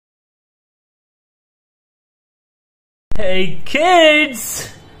Hey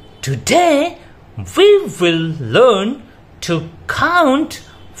kids! Today we will learn to count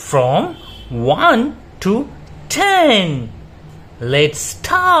from 1 to 10. Let's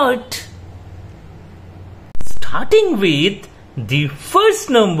start. Starting with the first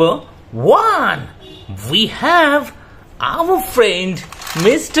number 1. We have our friend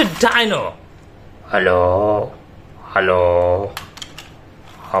Mr. Dino. Hello. Hello.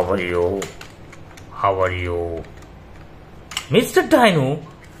 How are you? How are you? Mr. Dino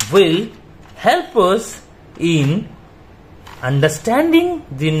will help us in understanding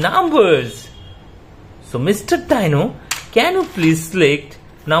the numbers. So Mr. Dino, can you please select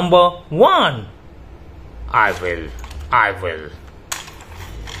number 1? I will.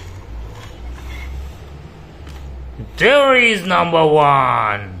 There is number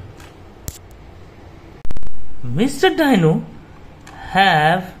 1. Mr. Dino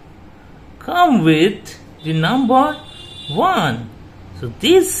have come with the number 1. So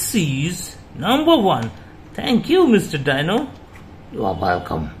this is number 1. Thank you, Mr. Dino. You are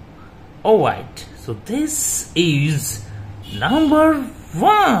welcome. Alright, so this is number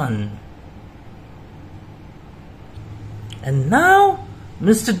 1. And now,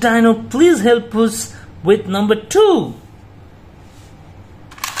 Mr. Dino, please help us with number 2.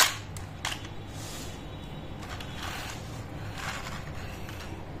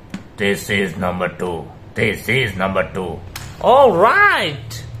 This is number 2. This is number 2.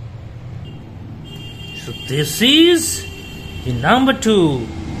 Alright. So this is the number 2.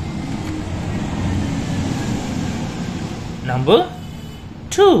 Number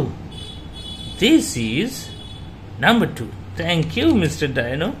 2. This is number 2. Thank you, Mr.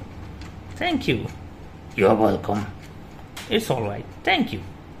 Dino. Thank you. You are welcome. It's alright. Thank you.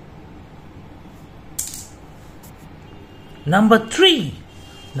 Number 3.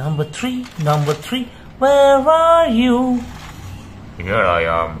 Number 3. Where are you? Here I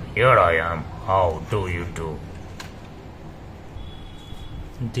am. How do you do?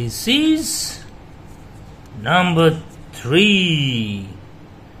 This is number 3.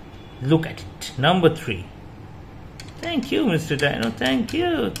 Look at it. Number 3. Thank you, Mr. Dino. Thank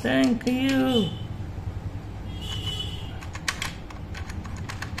you.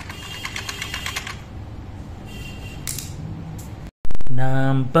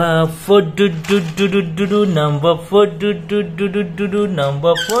 Number 4, number 4,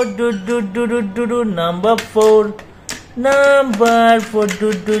 number 4, number 4,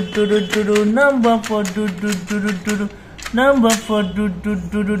 number 4,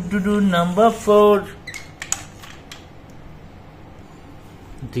 number 4.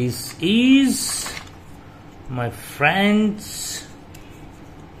 This is my friend's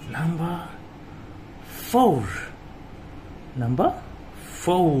number 4. Number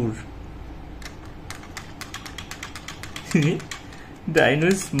 4. Dino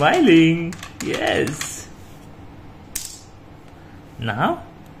is smiling. Yes. Now,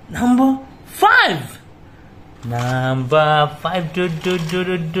 number 5. Number 5.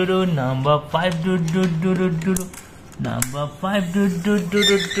 Number 5.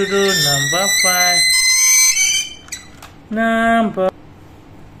 Number 5.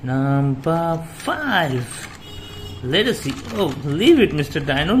 Number 5. Let us see. Oh, leave it, Mr.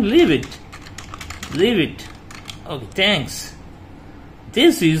 Dino. Leave it. Okay, thanks.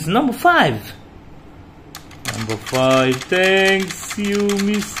 This is number 5. Number 5. Thanks you,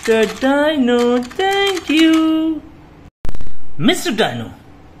 Mr. Dino. Thank you. Mr. Dino,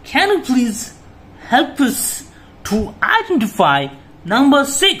 can you please help us to identify number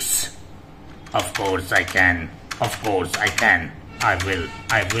 6? Of course I can. I will.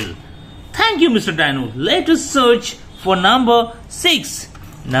 Thank you, Mr. Dino. Let us search for number 6.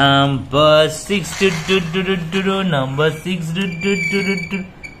 Number 6. Number 6.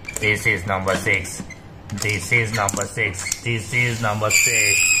 This is number 6. This is number 6. This is number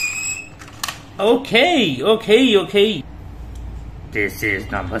 6. Okay. This is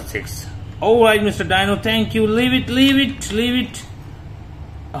number 6. Alright, Mr. Dino. Thank you. Leave it.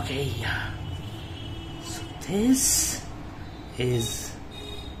 Okay. So this is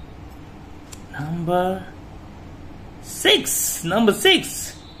number 6.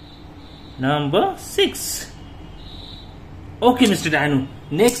 Number 6. Okay, Mr. Dino.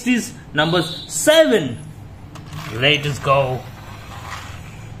 Next is number 7. Let us go.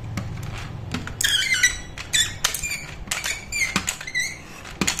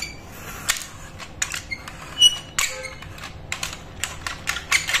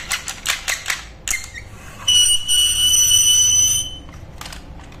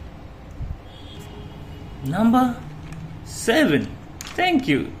 Number 7. Thank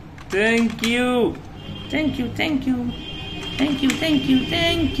you. Thank you, thank you,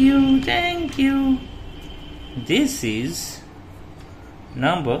 thank you, thank you. This is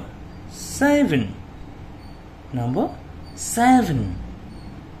number 7. Number 7.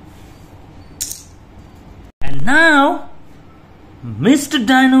 And now Mr.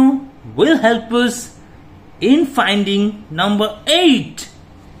 Dino will help us in finding number 8.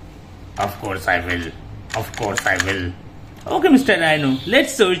 Of course I will. Of course I will. Okay, Mr. Dino,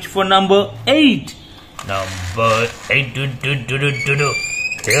 let's search for number 8. Number 8. Here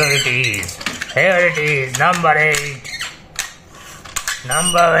it is. Here it is. Number 8.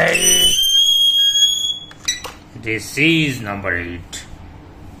 Number 8. This is number 8.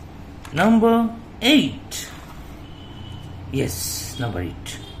 Number 8. Yes, number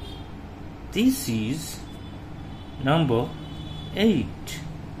 8. This is number 8.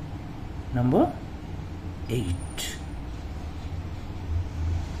 Number 8.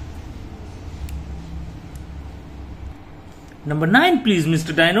 Number 9, please,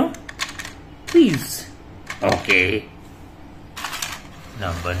 Mr. Dino. Please. Okay.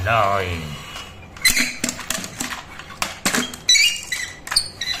 Number 9.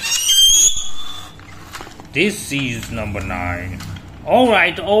 This is number 9.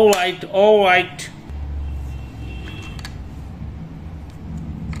 Alright, alright, alright.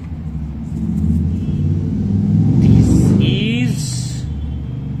 This is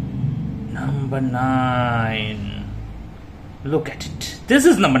number 9. Look at it. This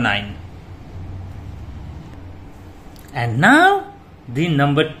is number 9. And now the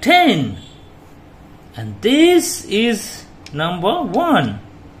number 10. And this is number 1.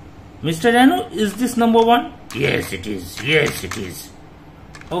 Mr. Dino, is this number 1? Yes, it is. Yes, it is.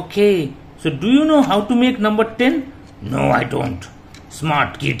 Okay. So do you know how to make number 10? No, I don't.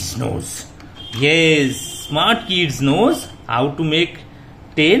 Smart kids knows. Yes, smart kids knows how to make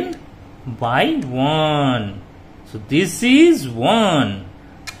 10 by 1. So this is 1.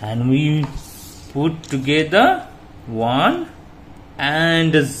 And we put together 1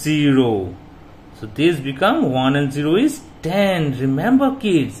 and 0. So this become 1 and 0 is 10. Remember,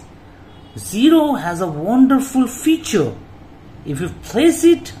 kids, 0 has a wonderful feature. If you place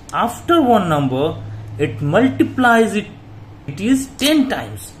it after one number, it multiplies it. It is 10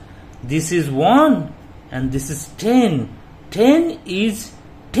 times. This is 1 and this is 10. 10 is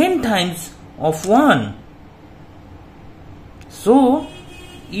 10 times of 1. So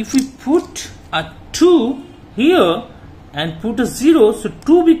if we put a 2 here and put a 0, so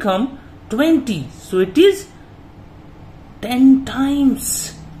 2 become 20. So it is 10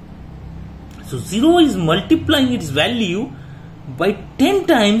 times. So 0 is multiplying its value by 10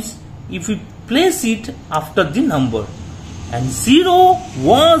 times if we place it after the number. And 0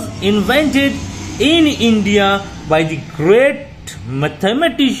 was invented in India by the great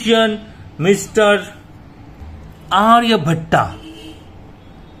mathematician Mr. Aryabhatta.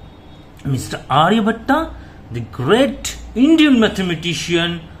 Mr. Aryabhatta, the great Indian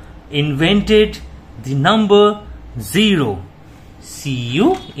mathematician, invented the number 0. See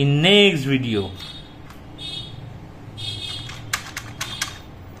you in next video.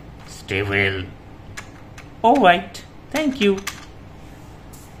 Stay well. Alright. Thank you.